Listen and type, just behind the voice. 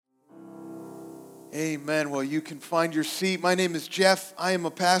Amen. Well, you can find your seat. My name is Jeff. I am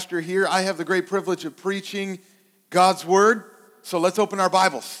a pastor here. I have the great privilege of preaching God's Word. So let's open our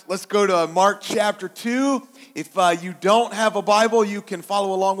Bibles. Let's go to Mark chapter 2. If you don't have a Bible, you can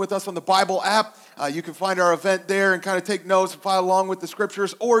follow along with us on the Bible app. You can find our event there and kind of take notes and follow along with the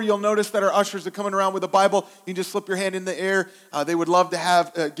scriptures. Or you'll notice that our ushers are coming around with a Bible. You can just slip your hand in the air. They would love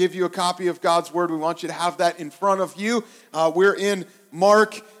to give you a copy of God's Word. We want you to have that in front of you. We're in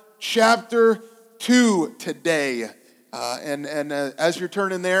Mark chapter 2 today. As you're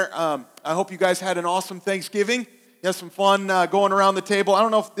turning there, I hope you guys had an awesome Thanksgiving. You had some fun going around the table. I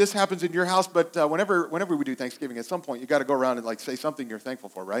don't know if this happens in your house, but whenever we do Thanksgiving, at some point you got to go around and say something you're thankful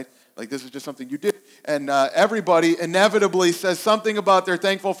for, right? Like this is just something you did. And everybody inevitably says something about they're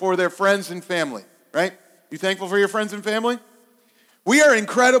thankful for their friends and family, right? You thankful for your friends and family? We are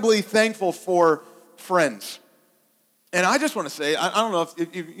incredibly thankful for friends. And I just want to say, I don't know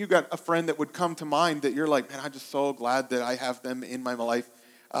if you got a friend that would come to mind that you're like, man, I'm just so glad that I have them in my life.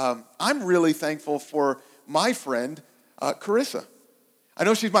 I'm really thankful for my friend, Carissa. I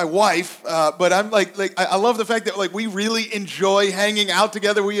know she's my wife, but I'm I love the fact that we really enjoy hanging out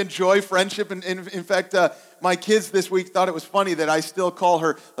together. We enjoy friendship. And in fact, my kids this week thought it was funny that I still call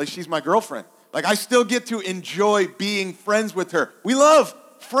her like she's my girlfriend. Like I still get to enjoy being friends with her. We love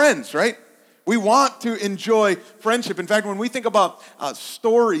friends, right? We want to enjoy friendship. In fact, when we think about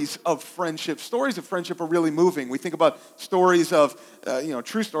stories of friendship are really moving. We think about stories of,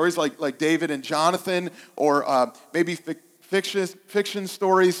 true stories like David and Jonathan, or maybe fiction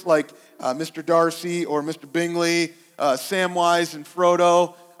stories like Mr. Darcy or Mr. Bingley, Samwise and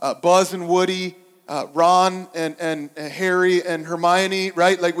Frodo, Buzz and Woody, Ron and Harry and Hermione,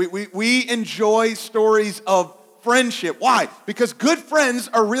 right? Like we enjoy stories of friendship. Why? Because good friends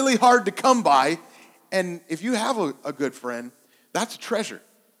are really hard to come by. And if you have a good friend, that's a treasure.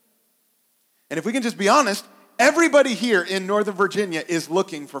 And if we can just be honest, everybody here in Northern Virginia is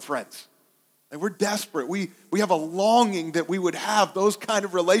looking for friends. And we're desperate. We have a longing that we would have those kind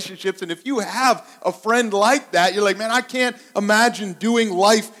of relationships. And if you have a friend like that, you're like, man, I can't imagine doing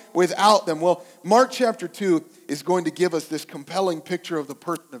life without them. Well, Mark chapter 2 is going to give us this compelling picture of the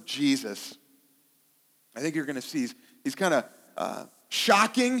person of Jesus. I think you're going to see he's kind of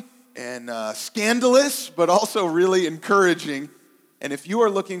shocking and scandalous, but also really encouraging. And if you are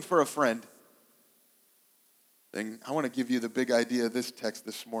looking for a friend, then I want to give you the big idea of this text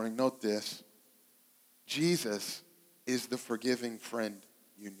this morning. Note this. Jesus is the forgiving friend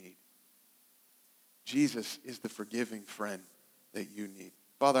you need. Jesus is the forgiving friend that you need.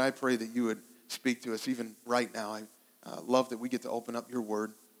 Father, I pray that you would speak to us even right now. I love that we get to open up your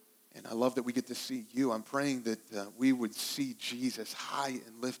word. And I love that we get to see you. I'm praying that we would see Jesus high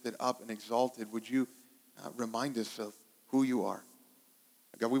and lifted up and exalted. Would you remind us of who you are?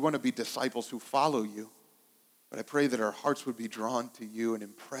 God, we want to be disciples who follow you. But I pray that our hearts would be drawn to you and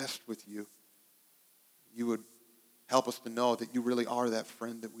impressed with you. You would help us to know that you really are that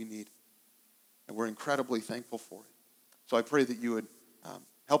friend that we need. And we're incredibly thankful for it. So I pray that you would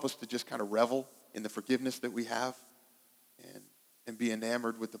help us to just kind of revel in the forgiveness that we have and be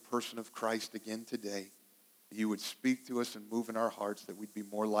enamored with the person of Christ again today. That you would speak to us and move in our hearts, that we'd be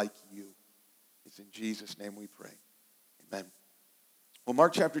more like you. It's in Jesus' name we pray. Amen. Well,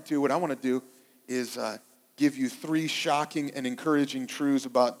 Mark chapter 2, what I want to do is give you 3 shocking and encouraging truths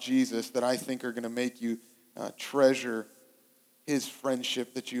about Jesus that I think are going to make you treasure his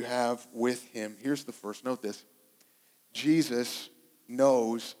friendship that you have with him. Here's the first. Note this. Jesus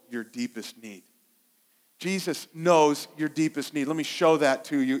knows your deepest need. Jesus knows your deepest need. Let me show that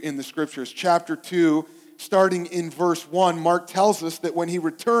to you in the scriptures. Chapter 2, starting in verse 1, Mark tells us that when he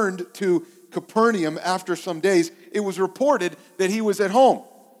returned to Capernaum after some days, it was reported that he was at home.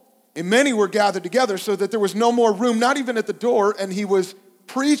 And many were gathered together so that there was no more room, not even at the door, and he was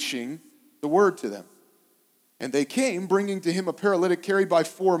preaching the word to them. And they came, bringing to him a paralytic carried by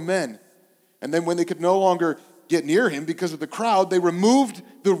 4 men. And then when they could no longer get near him because of the crowd, they removed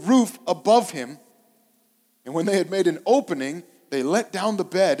the roof above him. And when they had made an opening, they let down the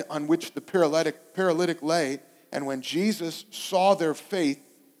bed on which the paralytic lay. And when Jesus saw their faith,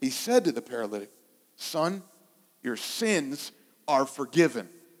 he said to the paralytic, "Son, your sins are forgiven."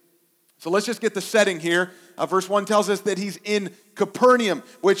 So let's just get the setting here. Verse 1 tells us that he's in Capernaum,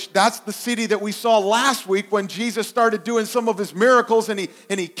 which that's the city that we saw last week when Jesus started doing some of his miracles, and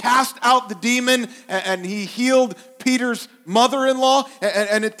he cast out the demon and he healed Peter's mother-in-law.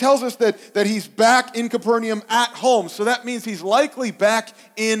 And it tells us that he's back in Capernaum at home. So that means he's likely back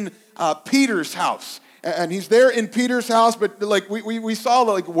in Peter's house. And he's there in Peter's house, but like we saw,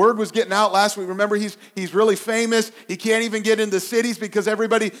 like word was getting out last week. Remember, he's really famous. He can't even get into cities because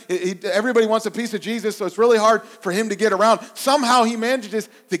everybody wants a piece of Jesus, so it's really hard for him to get around. Somehow he manages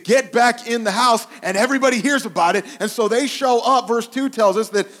to get back in the house, and everybody hears about it. And so they show up. Verse 2 tells us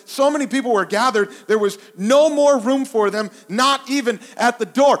that so many people were gathered, there was no more room for them, not even at the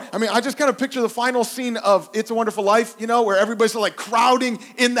door. I mean, I just kind of picture the final scene of It's a Wonderful Life, where everybody's like crowding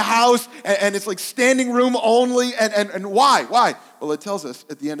in the house, and it's like standing room only. And why? Why? Well, it tells us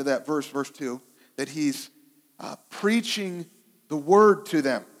at the end of that verse 2, that he's preaching the word to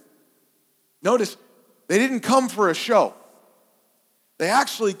them. Notice, they didn't come for a show. They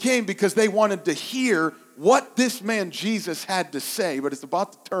actually came because they wanted to hear what this man Jesus had to say, but it's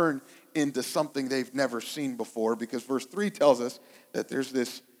about to turn into something they've never seen before, because verse 3 tells us that there's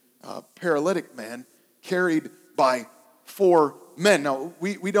this paralytic man carried by 4 men. Now,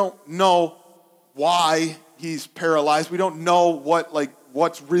 we don't know why he's paralyzed. We don't know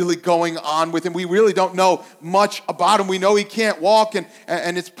what's really going on with him. We really don't know much about him. We know he can't walk,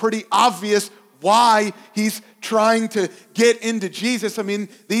 and it's pretty obvious why he's trying to get into Jesus. I mean,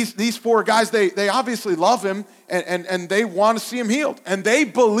 these 4 guys, they obviously love him, and they want to see him healed. And they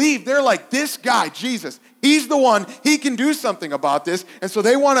believe, they're like, this guy, Jesus, he's the one, he can do something about this. And so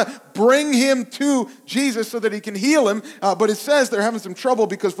they want to bring him to Jesus so that he can heal him. But it says they're having some trouble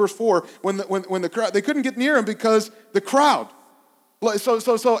because verse 4, when the crowd, they couldn't get near him because the crowd.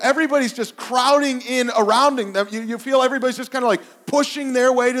 So everybody's just crowding in around them. You feel everybody's just kind of like pushing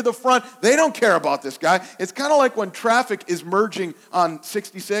their way to the front. They don't care about this guy. It's kind of like when traffic is merging on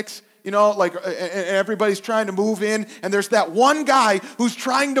 66. Everybody's trying to move in, and there's that one guy who's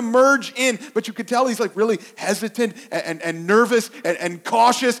trying to merge in, but you could tell he's like really hesitant and nervous and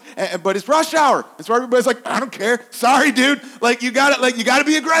cautious, but it's rush hour. And so everybody's like, I don't care. Sorry, dude. You gotta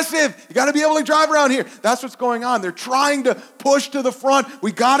be aggressive. You gotta be able to drive around here. That's what's going on. They're trying to push to the front.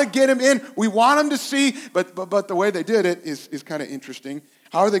 We gotta get him in. We want him to see, but the way they did it is kind of interesting.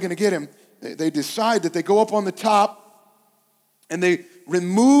 How are they gonna get him? They decide that they go up on the top and they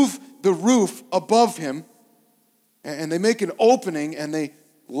remove the roof above him, and they make an opening, and they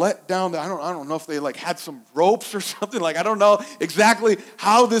let down I don't know if they had some ropes or something. I don't know exactly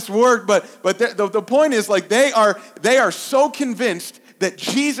how this worked, but the point is they are so convinced that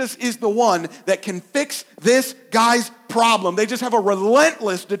Jesus is the one that can fix this guy's problem. They just have a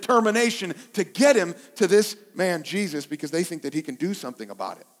relentless determination to get him to this man Jesus because they think that he can do something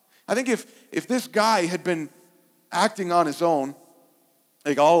about it. I think if this guy had been acting on his own,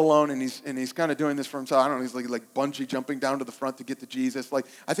 all alone, and he's kind of doing this for himself. I don't know, he's like bungee jumping down to the front to get to Jesus.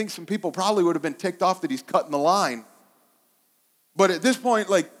 I think some people probably would have been ticked off that he's cutting the line. But at this point,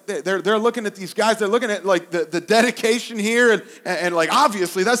 they're looking at these guys, they're looking at the dedication here, and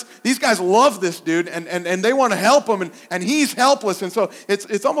obviously these guys love this dude, and they want to help him, and he's helpless. And so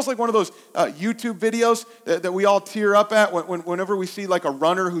it's almost like one of those YouTube videos that we all tear up at whenever we see a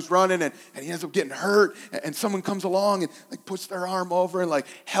runner who's running and he ends up getting hurt, and someone comes along and puts their arm over and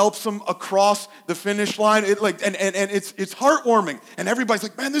helps him across the finish line. It's heartwarming, and everybody's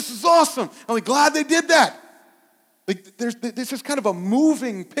like, man, this is awesome. I'm glad they did that. This is kind of a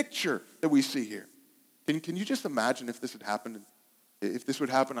moving picture that we see here. Can you just imagine if this had happened, if this would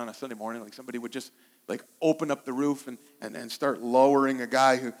happen on a Sunday morning, somebody would just open up the roof and start lowering a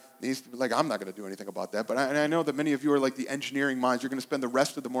guy who needs to be I'm not going to do anything about that. But I know that many of you are the engineering minds. You're going to spend the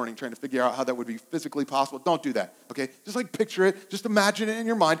rest of the morning trying to figure out how that would be physically possible. Don't do that, okay? Just picture it. Just imagine it in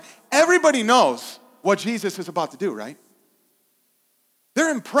your mind. Everybody knows what Jesus is about to do, right?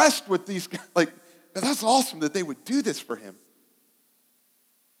 They're impressed with these guys, that's awesome that they would do this for him.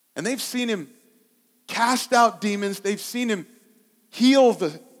 And they've seen him cast out demons. They've seen him heal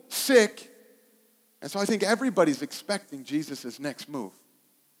the sick. And so I think everybody's expecting Jesus' next move.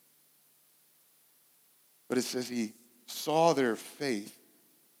 But it says he saw their faith.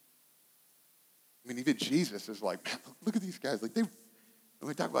 I mean, even Jesus is man, look at these guys. When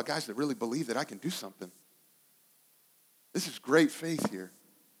we talk about guys that really believe that I can do something. This is great faith here.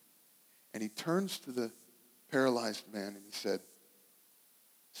 And he turns to the paralyzed man and he said,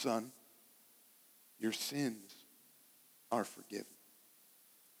 son, your sins are forgiven.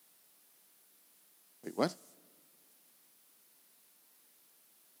 Wait, what?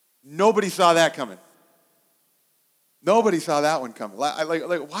 Nobody saw that coming. Nobody saw that one coming.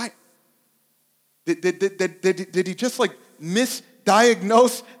 Why? Did he just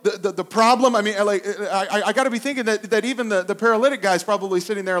misdiagnose the problem? I mean, I got to be thinking that even the paralytic guy's probably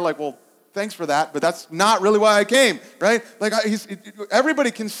sitting there well, thanks for that, but that's not really why I came, right?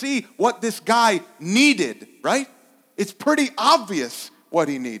 Everybody can see what this guy needed, right? It's pretty obvious what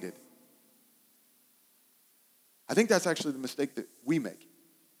he needed. I think that's actually the mistake that we make.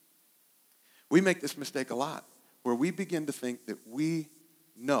 We make this mistake a lot, where we begin to think that we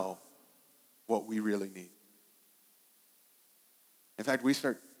know what we really need. In fact, we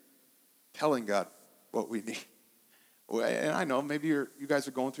start telling God what we need. And I know maybe you guys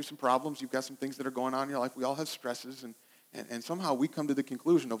are going through some problems. You've got some things that are going on in your life. We all have stresses, and somehow we come to the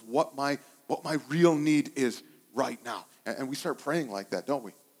conclusion of what my real need is right now. And we start praying like that, don't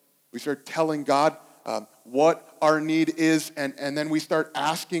we? We start telling God what our need is, and then we start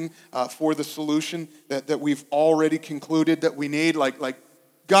asking for the solution that we've already concluded that we need. Like,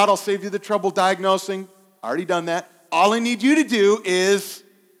 God, I'll save you the trouble diagnosing. I already done that. All I need you to do is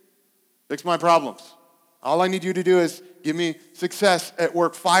fix my problems. All I need you to do is give me success at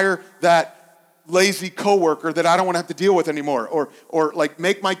work. Fire that lazy coworker that I don't want to have to deal with anymore. Or like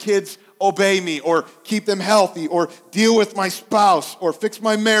make my kids obey me, or keep them healthy, or deal with my spouse, or fix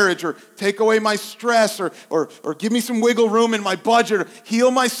my marriage, or take away my stress, or give me some wiggle room in my budget, or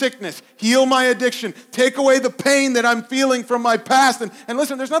heal my sickness, heal my addiction, take away the pain that I'm feeling from my past. And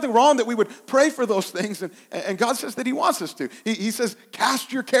listen, there's nothing wrong that we would pray for those things, and God says that he wants us to. He says,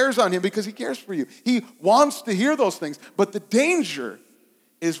 cast your cares on him because he cares for you. He wants to hear those things, but the danger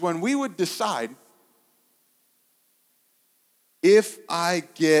is when we would decide, if I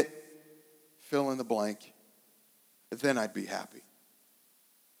get fill in the blank, then I'd be happy.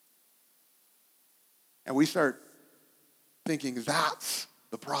 And we start thinking that's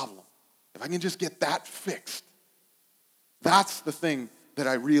the problem. If I can just get that fixed, that's the thing that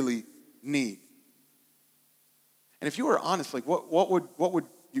I really need. And if you were honest, like what would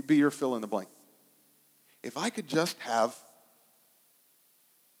be your fill in the blank? If I could just have,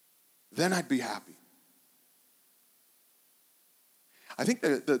 then I'd be happy. I think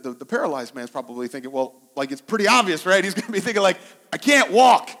the paralyzed man's probably thinking, well, like it's pretty obvious, right? He's going to be thinking like, I can't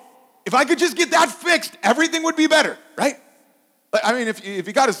walk. If I could just get that fixed, everything would be better, right? I mean, if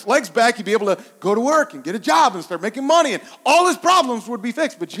he got his legs back, he'd be able to go to work and get a job and start making money, and all his problems would be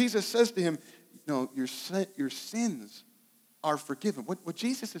fixed. But Jesus says to him, no, your sins are forgiven. What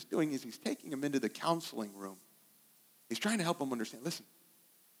Jesus is doing is he's taking him into the counseling room. He's trying to help him understand, listen,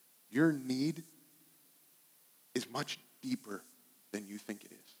 your need is much deeper than you think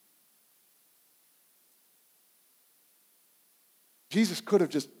it is. Jesus could have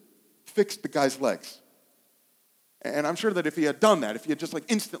just fixed the guy's legs. And I'm sure that if he had done that, if he had just like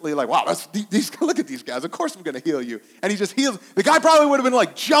instantly like, wow, look at these guys, of course I'm going to heal you. And he just healed. The guy probably would have been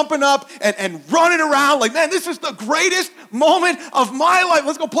like jumping up and running around like, man, this is the greatest moment of my life.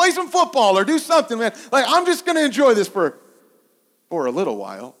 Let's go play some football or do something, man. Like, I'm just going to enjoy this for a little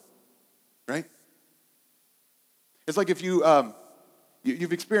while, right? It's like if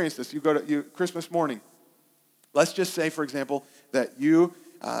you've experienced this. You go to Christmas morning. Let's just say, for example, that you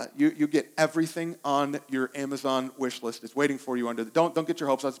get everything on your Amazon wish list. It's waiting for you under the. Don't get your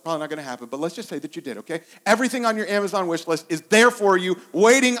hopes up. It's probably not going to happen. But let's just say that you did. Okay, everything on your Amazon wish list is there for you,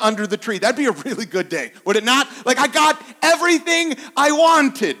 waiting under the tree. That'd be a really good day, would it not? Like, I got everything I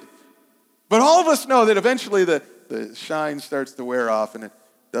wanted. But all of us know that eventually the shine starts to wear off, and it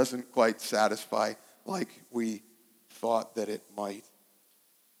doesn't quite satisfy like we thought that it might.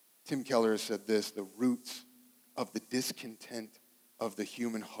 Tim Keller has said this: the roots of the discontent of the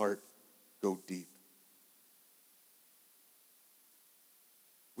human heart go deep.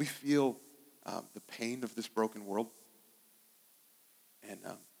 We feel the pain of this broken world. And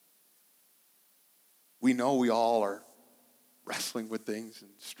we know we all are wrestling with things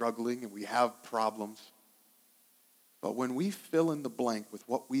and struggling, and we have problems. But when we fill in the blank with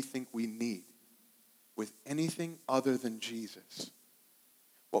what we think we need, with anything other than Jesus,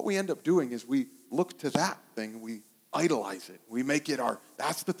 what we end up doing is we look to that thing, we idolize it. We make it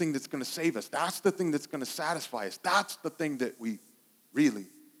that's the thing that's going to save us. That's the thing that's going to satisfy us. That's the thing that we really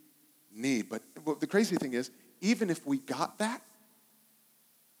need. But the crazy thing is, even if we got that,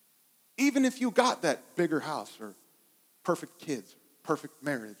 even if you got that bigger house or perfect kids, perfect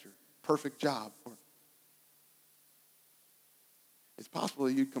marriage or perfect job, it's possible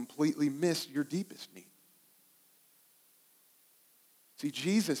you'd completely miss your deepest need. See,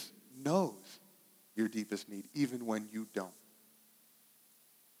 Jesus knows your deepest need, even when you don't.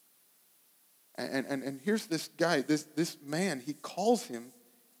 And here's this guy, this man, he calls him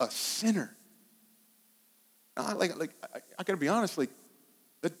a sinner. Now, I got to be honest, like,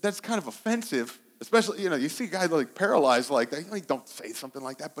 that's kind of offensive, especially, you see guys like paralyzed like that. Like, don't say something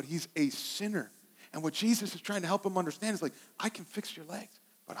like that, but he's a sinner. And what Jesus is trying to help him understand is like, I can fix your legs,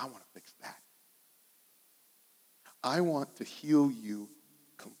 but I want to fix that. I want to heal you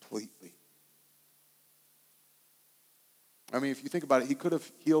completely. I mean, if you think about it, he could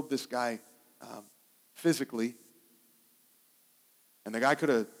have healed this guy physically And the guy could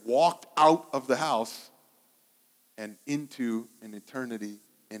have walked out of the house and into an eternity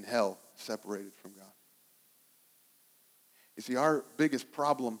in hell, separated from God. You see, our biggest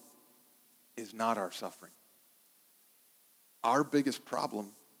problem is not our suffering. Our biggest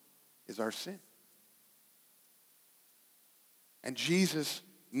problem is our sin. And Jesus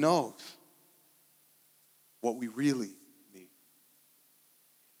knows what we really need.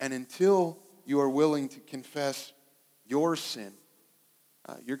 And until you are willing to confess your sin,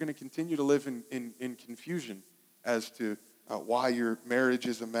 you're going to continue to live in confusion as to why your marriage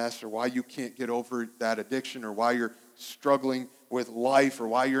is a mess, or why you can't get over that addiction, or why you're struggling with life, or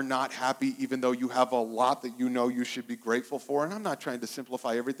why you're not happy even though you have a lot that you know you should be grateful for. And I'm not trying to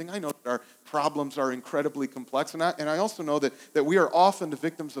simplify everything. I know that our problems are incredibly complex, and I also know that we are often the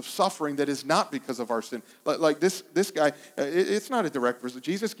victims of suffering that is not because of our sin. Like this guy, it's not a direct verse.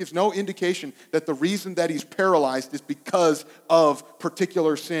 Jesus gives no indication that the reason that he's paralyzed is because of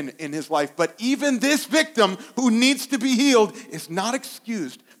particular sin in his life. But even this victim who needs to be healed is not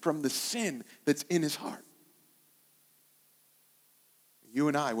excused from the sin that's in his heart. You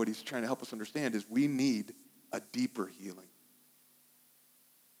and I, what he's trying to help us understand is we need a deeper healing.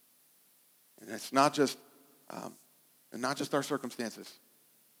 And it's not just our circumstances.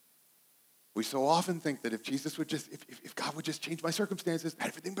 We so often think that if Jesus would just, if God would just change my circumstances,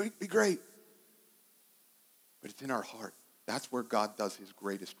 everything would be great. But it's in our heart. That's where God does his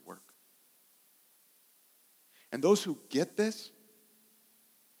greatest work. And those who get this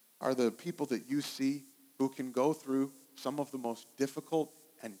are the people that you see who can go through some of the most difficult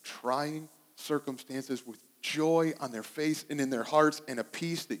and trying circumstances with joy on their face and in their hearts, and a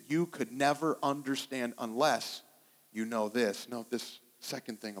peace that you could never understand unless you know this. Note this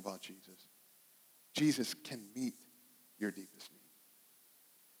second thing about Jesus. Jesus can meet your deepest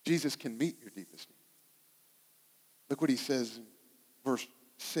need. Jesus can meet your deepest need. Look what he says in verse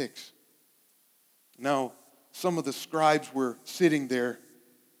 6. Now, some of the scribes were sitting there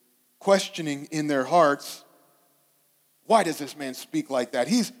questioning in their hearts, why does this man speak like that?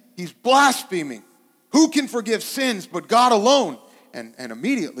 He's blaspheming. Who can forgive sins but God alone? And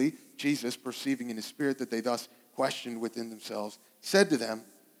immediately, Jesus, perceiving in his spirit that they thus questioned within themselves, said to them,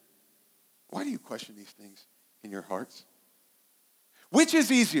 why do you question these things in your hearts? Which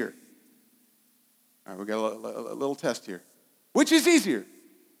is easier? All right, we got a little test here. Which is easier?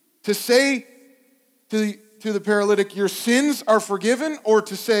 To say to the paralytic, your sins are forgiven, or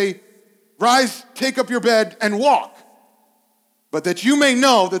to say, rise, take up your bed, and walk? But that you may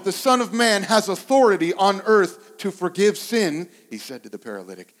know that the Son of Man has authority on earth to forgive sin, he said to the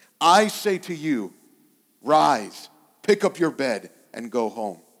paralytic, I say to you, rise, pick up your bed, and go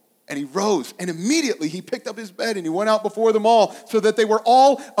home. And he rose, and immediately he picked up his bed, and he went out before them all, so that they were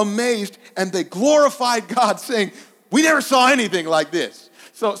all amazed, and they glorified God, saying, we never saw anything like this.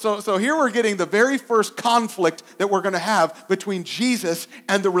 So here we're getting the very first conflict that we're going to have between Jesus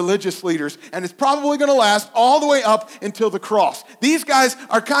and the religious leaders. And it's probably going to last all the way up until the cross. These guys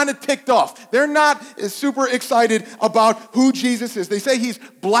are kind of ticked off. They're not super excited about who Jesus is. They say he's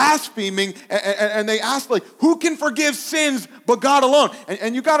blaspheming, and they ask, like, who can forgive sins but God alone?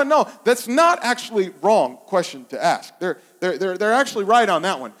 And you got to know, that's not actually wrong question to ask. They're actually right on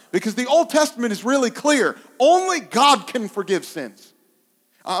that one. Because the Old Testament is really clear. Only God can forgive sins.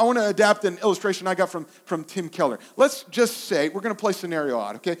 I want to adapt an illustration I got from Tim Keller. Let's just say, we're going to play scenario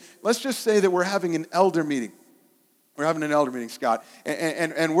out, okay? Let's just say that we're having an elder meeting. We're having an elder meeting, Scott,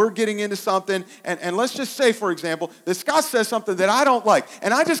 and we're getting into something, and let's just say, for example, that Scott says something that I don't like,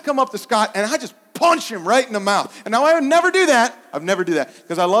 and I just come up to Scott, and I just punch him right in the mouth. And now I would never do that. I've never do that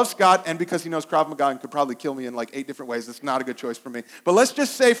because I love Scott, and because he knows Krav Maga and could probably kill me in like 8 different ways. It's not a good choice for me. But let's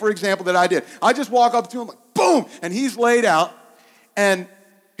just say, for example, that I did. I just walk up to him, like, boom, and he's laid out, and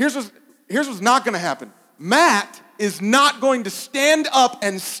here's what's not going to happen. Matt is not going to stand up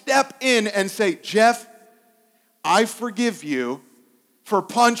and step in and say, Jeff, I forgive you for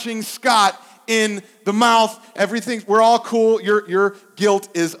punching Scott in the mouth. We're all cool. Your guilt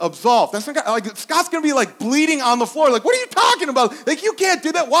is absolved. That's not, like, Scott's going to be like bleeding on the floor. Like, what are you talking about? Like, you can't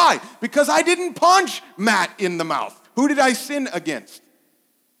do that. Why? Because I didn't punch Matt in the mouth. Who did I sin against?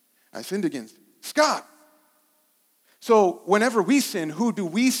 I sinned against Scott. So whenever we sin, who do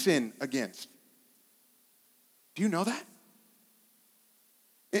we sin against? Do you know that?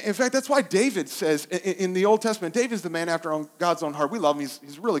 In fact, that's why David says in the Old Testament, David's the man after God's own heart. We love him.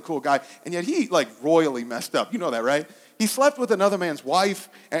 He's a really cool guy. And yet he like royally messed up. You know that, right? he slept with another man's wife,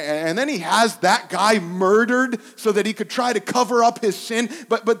 and then he has that guy murdered so that he could try to cover up his sin.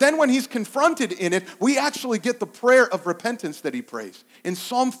 But then when he's confronted in it, we actually get the prayer of repentance that he prays. In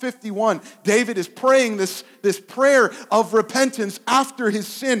Psalm 51, David is praying this prayer of repentance after his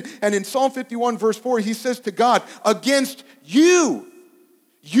sin. And in Psalm 51, verse 4, he says to God, against you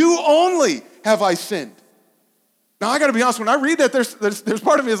only have I sinned. Now, I got to be honest, when I read that, there's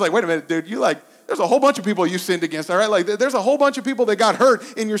part of me is like, wait a minute, dude, there's a whole bunch of people you sinned against, all right? Like, there's a whole bunch of people that got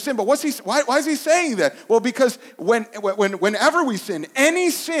hurt in your sin. But why is he saying that? Well, because whenever we sin,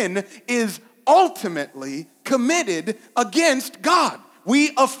 any sin is ultimately committed against God.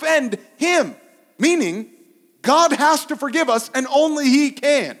 We offend him, meaning God has to forgive us, and only he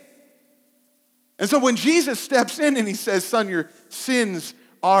can. And so when Jesus steps in and he says, son, your sins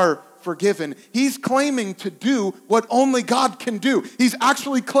are forgiven, he's claiming to do what only God can do. He's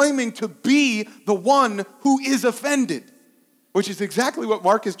actually claiming to be the one who is offended, which is exactly what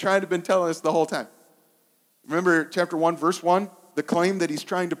Mark has tried to been telling us the whole time. Remember chapter 1, verse 1? The claim that he's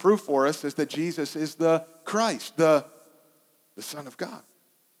trying to prove for us is that Jesus is the Christ, the Son of God.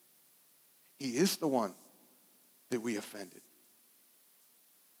 He is the one that we offended.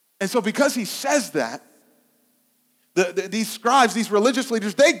 And so because he says that, these scribes, these religious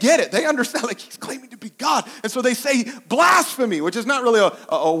leaders, they get it. They understand, like, he's claiming to be God. And so they say blasphemy, which is not really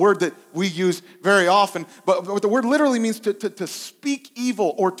a word that we use very often, but what the word literally means to speak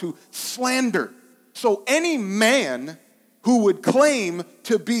evil or to slander. So any man who would claim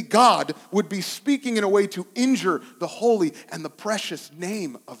to be God would be speaking in a way to injure the holy and the precious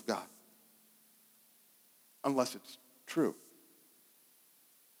name of God. Unless it's true.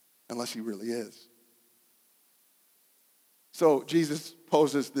 Unless he really is. So Jesus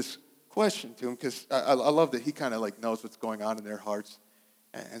poses this question to him because I love that he kind of like knows what's going on in their hearts.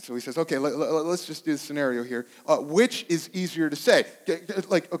 And so he says, okay, let's just do the scenario here. Which is easier to say?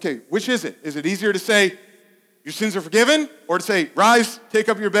 Like, okay, which is it? Is it easier to say your sins are forgiven or to say rise, take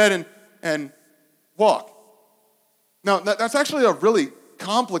up your bed and walk? Now, that's actually a really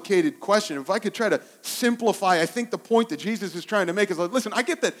complicated question. If I could try to simplify, I think the point that Jesus is trying to make is like, listen, I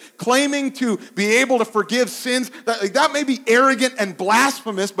get that claiming to be able to forgive sins, that may be arrogant and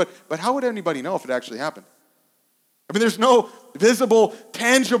blasphemous, but how would anybody know if it actually happened? I mean, there's no visible,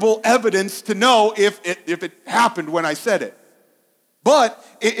 tangible evidence to know if it happened when I said it. But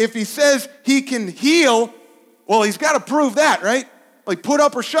if he says he can heal, well, he's got to prove that, right? Like, put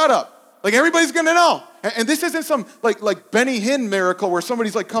up or shut up. Like, everybody's going to know. And this isn't some like Benny Hinn miracle where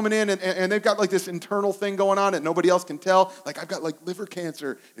somebody's like coming in and they've got like this internal thing going on and nobody else can tell. Like, I've got like liver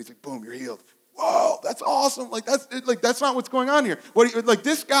cancer. And he's like, boom, you're healed. Whoa, that's awesome. That's not what's going on here.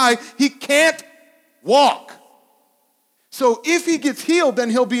 This guy, he can't walk. So if he gets healed,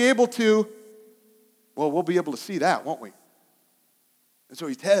 then he'll be able to, well, we'll be able to see that, won't we? And so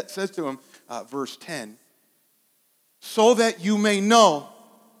he says to him, verse 10, so that you may know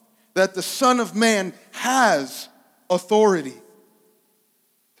that the Son of Man has authority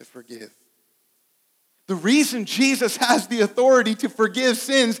to forgive. The reason Jesus has the authority to forgive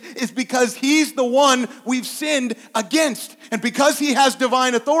sins is because he's the one we've sinned against. And because he has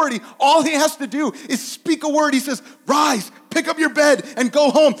divine authority, all he has to do is speak a word. He says, rise, pick up your bed and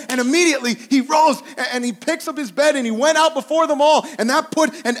go home. And immediately he rose and he picks up his bed and he went out before them all. And that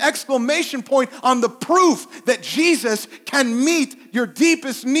put an exclamation point on the proof that Jesus can meet your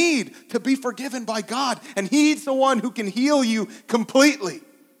deepest need to be forgiven by God. And he's the one who can heal you completely.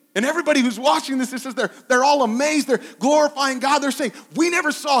 And everybody who's watching this says they're all amazed. They're glorifying God. They're saying, we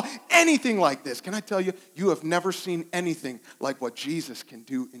never saw anything like this. Can I tell you, you have never seen anything like what Jesus can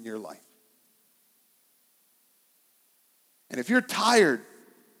do in your life. And if you're tired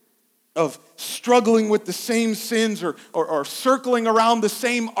of struggling with the same sins or circling around the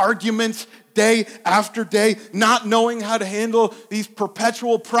same arguments day after day, not knowing how to handle these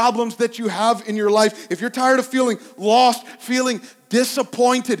perpetual problems that you have in your life, if you're tired of feeling lost, feeling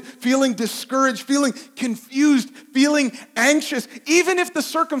disappointed, feeling discouraged, feeling confused, feeling anxious, even if the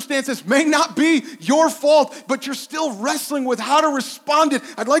circumstances may not be your fault, but you're still wrestling with how to respond it,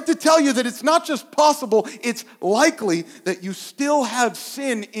 I'd like to tell you that it's not just possible, it's likely that you still have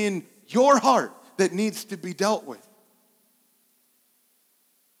sin in your heart that needs to be dealt with.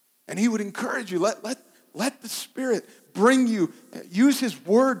 And he would encourage you, let the Spirit bring you, use his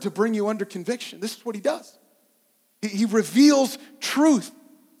word to bring you under conviction. This is what he does. He reveals truth.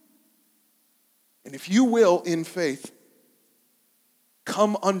 And if you will, in faith,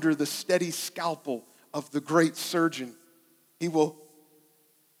 come under the steady scalpel of the great surgeon, he will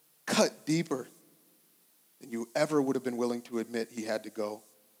cut deeper than you ever would have been willing to admit he had to go.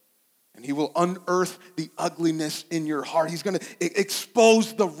 And he will unearth the ugliness in your heart. He's going to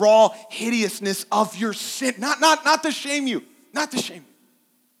expose the raw hideousness of your sin. Not to shame you, not to shame you,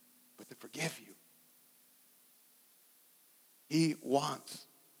 but to forgive you. He wants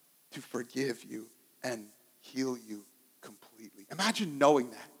to forgive you and heal you completely. Imagine knowing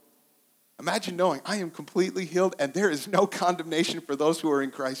that. Imagine knowing I am completely healed and there is no condemnation for those who are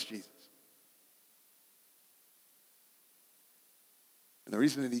in Christ Jesus. And the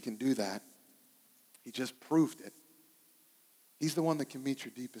reason that he can do that, he just proved it. He's the one that can meet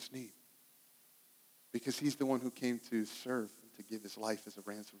your deepest need. Because he's the one who came to serve and to give his life as a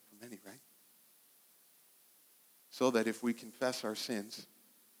ransom for many, right? So that if we confess our sins,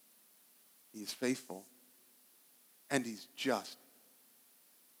 he is faithful and he's just.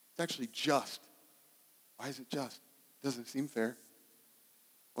 It's actually just. Why is it just? It doesn't seem fair.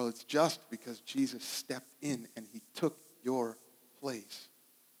 Well, it's just because Jesus stepped in and he took your place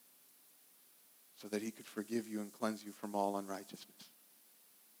so that he could forgive you and cleanse you from all unrighteousness.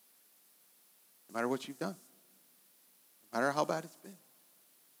 No matter what you've done, no matter how bad it's been,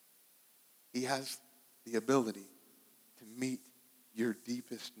 he has the ability to meet your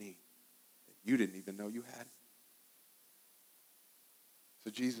deepest need that you didn't even know you had.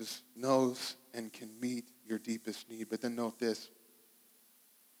 So Jesus knows and can meet your deepest need. But then note this.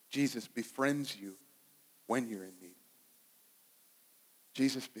 Jesus befriends you when you're in need.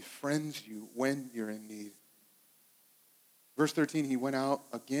 Jesus befriends you when you're in need. Verse 13, he went out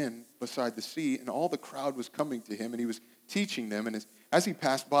again beside the sea, and all the crowd was coming to him, and he was teaching them. And as he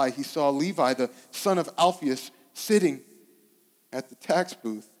passed by, he saw Levi, the son of Alphaeus, sitting at the tax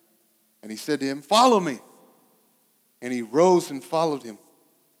booth. And he said to him, "Follow me." And he rose and followed him.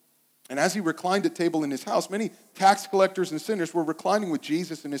 And as he reclined at table in his house, many tax collectors and sinners were reclining with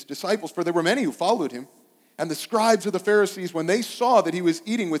Jesus and his disciples, for there were many who followed him. And the scribes of the Pharisees, when they saw that he was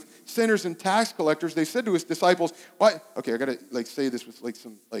eating with sinners and tax collectors, they said to his disciples, "Why?" Okay, I gotta say this with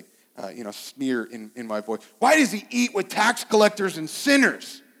some sneer in my voice. "Why does he eat with tax collectors and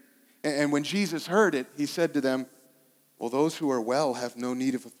sinners?" And when Jesus heard it, he said to them, "Well, those who are well have no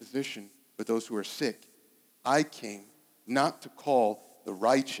need of a physician, but those who are sick. I came not to call the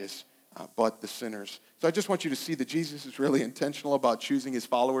righteous, but the sinners." So I just want you to see that Jesus is really intentional about choosing his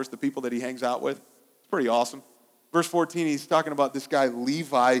followers, the people that he hangs out with. It's pretty awesome. Verse 14, he's talking about this guy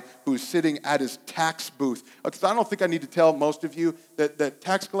Levi who's sitting at his tax booth. Because I don't think I need to tell most of you that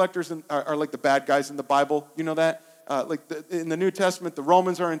tax collectors are like the bad guys in the Bible. You know that? In the New Testament, the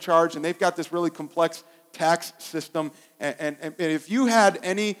Romans are in charge, and they've got this really complex tax system. And if you had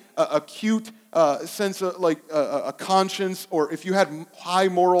any acute sense of a conscience, or if you had high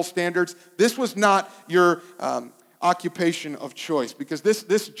moral standards, this was not your occupation of choice, because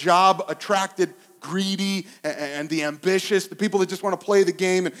this job attracted greedy and the ambitious, the people that just want to play the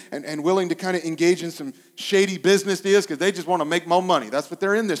game and willing to kind of engage in some shady business deals because they just want to make more money. That's what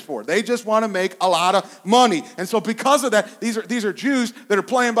they're in this for. They just want to make a lot of money. And so because of that, these are Jews that are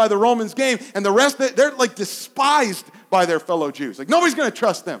playing by the Romans game, and the rest, they're like despised by their fellow Jews. Like nobody's going to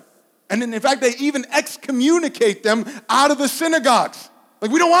trust them. And in fact, they even excommunicate them out of the synagogues. Like,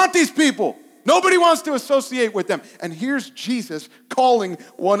 we don't want these people. Nobody wants to associate with them. And here's Jesus calling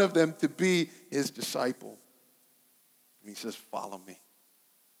one of them to be his disciple. And he says, "Follow me."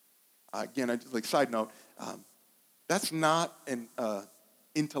 Again, I just side note, that's not an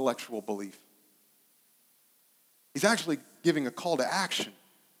intellectual belief. He's actually giving a call to action.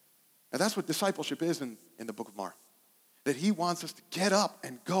 And that's what discipleship is in the book of Mark. That he wants us to get up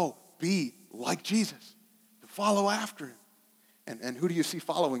and go be like Jesus, to follow after him. And who do you see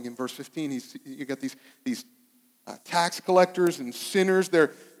following in verse 15? You got these tax collectors and sinners.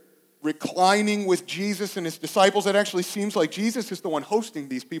 They're reclining with Jesus and his disciples. It actually seems like Jesus is the one hosting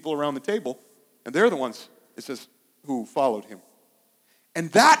these people around the table. And they're the ones, it says, who followed him. And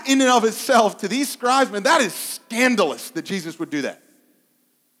that in and of itself, to these scribes, man, that is scandalous that Jesus would do that.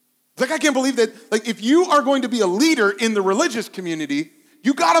 It's like, I can't believe that, if you are going to be a leader in the religious community,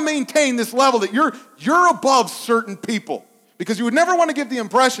 you got to maintain this level that you're above certain people. Because you would never want to give the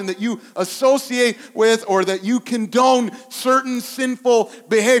impression that you associate with or that you condone certain sinful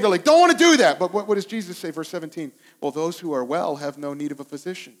behavior. Don't want to do that. But what does Jesus say, verse 17? "Well, those who are well have no need of a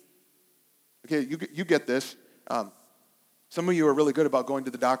physician." Okay, you get this. Some of you are really good about going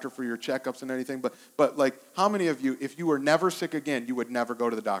to the doctor for your checkups and anything. But how many of you, if you were never sick again, you would never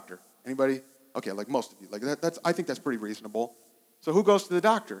go to the doctor? Anybody? Okay, most of you. I think that's pretty reasonable. So who goes to the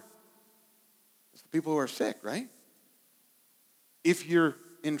doctor? It's the people who are sick, right? If you're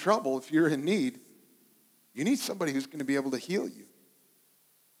in trouble, if you're in need, you need somebody who's going to be able to heal you.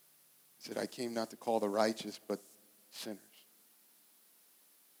 He said, "I came not to call the righteous, but sinners."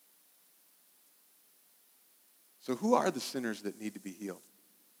 So who are the sinners that need to be healed?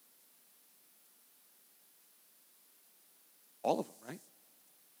 All of them, right?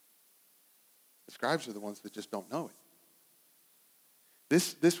 The scribes are the ones that just don't know it.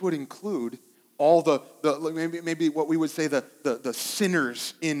 This would include all the maybe what we would say the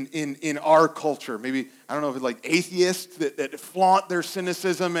sinners in our culture. Maybe, I don't know if it's like atheists that flaunt their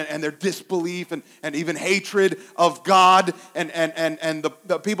cynicism and their disbelief and even hatred of God, and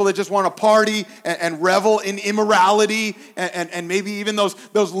the people that just want to party and revel in immorality, and maybe even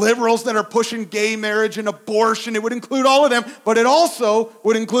those liberals that are pushing gay marriage and abortion. It would include all of them, but it also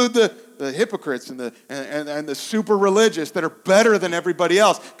would include the hypocrites and the super religious that are better than everybody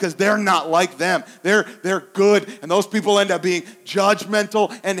else because they're not like them. They're good, and those people end up being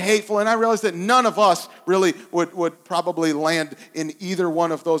judgmental and hateful. And I realize that none of us really would probably land in either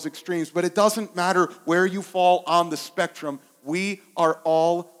one of those extremes, but it doesn't matter where you fall on the spectrum. We are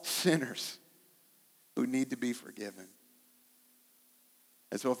all sinners who need to be forgiven.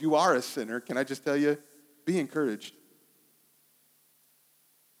 And so if you are a sinner, can I just tell you, be encouraged.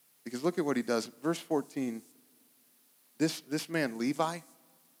 Because look at what he does. Verse 14, this man Levi,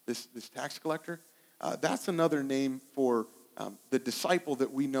 this tax collector, that's another name for the disciple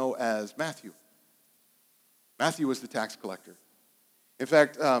that we know as Matthew. Matthew was the tax collector. In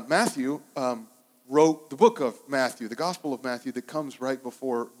fact, Matthew wrote the book of Matthew, the Gospel of Matthew, that comes right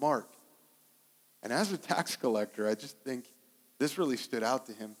before Mark. And as a tax collector, I just think this really stood out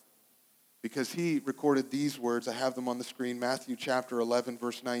to him, because he recorded these words. I have them on the screen. Matthew chapter 11,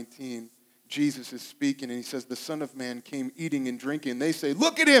 verse 19. Jesus is speaking, and he says, the Son of Man came eating and drinking. They say,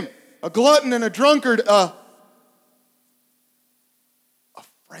 look at him, a glutton and a drunkard, a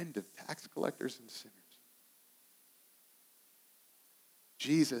friend of tax collectors and sinners.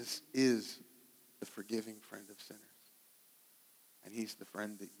 Jesus is the forgiving friend of sinners, and he's the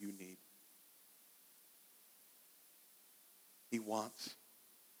friend that you need. He wants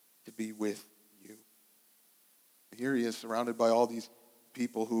to be with you. Here he is surrounded by all these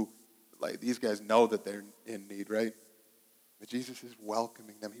people who, like, these guys know that they're in need, right? But Jesus is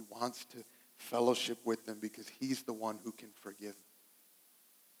welcoming them. He wants to fellowship with them because he's the one who can forgive them.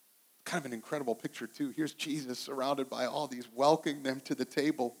 Kind of an incredible picture too. Here's Jesus surrounded by all these, welcoming them to the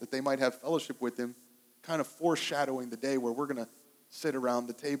table that they might have fellowship with him, kind of foreshadowing the day where we're going to sit around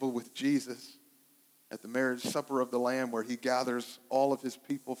the table with Jesus at the marriage supper of the Lamb, where he gathers all of his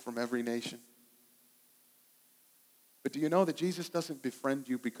people from every nation. But do you know that Jesus doesn't befriend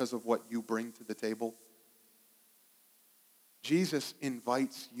you because of what you bring to the table? Jesus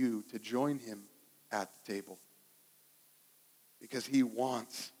invites you to join him at the table because he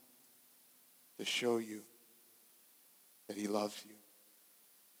wants to show you that he loves you,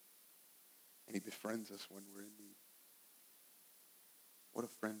 and he befriends us when we're in need. What a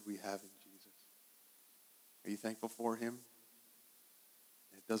friend we have in Jesus. Are you thankful for him?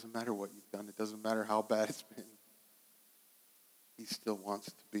 It doesn't matter what you've done. It doesn't matter how bad it's been. He still wants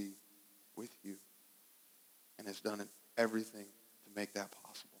to be with you and has done everything to make that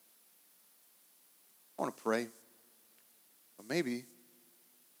possible. I want to pray. But maybe,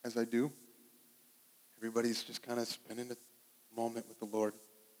 as I do, everybody's just kind of spending a moment with the Lord.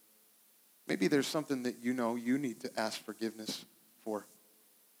 Maybe there's something that you know you need to ask forgiveness for.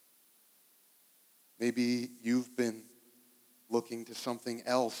 Maybe you've been looking to something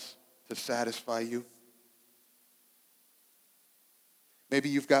else to satisfy you. Maybe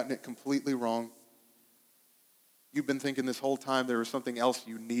you've gotten it completely wrong. You've been thinking this whole time there was something else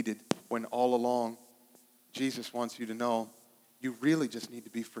you needed, when all along Jesus wants you to know you really just need to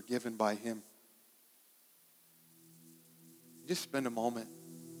be forgiven by him. Just spend a moment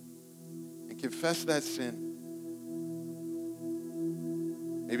and confess that sin.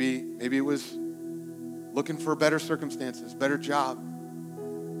 Maybe it was looking for better circumstances, better job,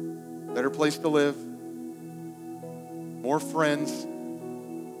 better place to live, more friends,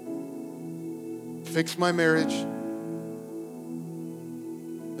 fix my marriage.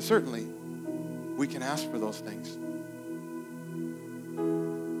 But certainly, we can ask for those things.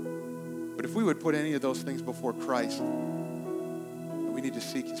 But if we would put any of those things before Christ, we need to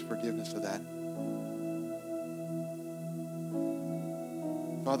seek his forgiveness of that.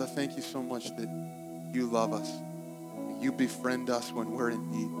 Father, thank you so much that you love us. You befriend us when we're in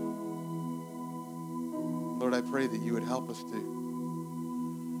need. Lord, I pray that you would help us to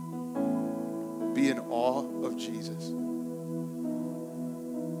be in awe of Jesus,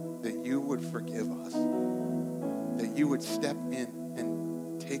 that you would forgive us, that you would step in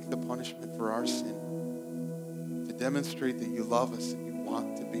and take the punishment for our sin, to demonstrate that you love us and you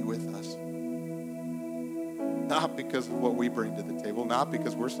want to be with us. Not because of what we bring to the table, not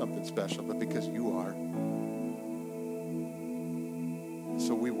because we're something special, but because you are.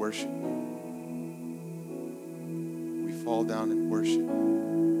 worship you. We fall down and worship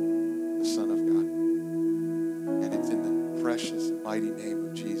the Son of God. And it's in the precious and mighty name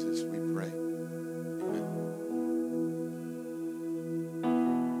of Jesus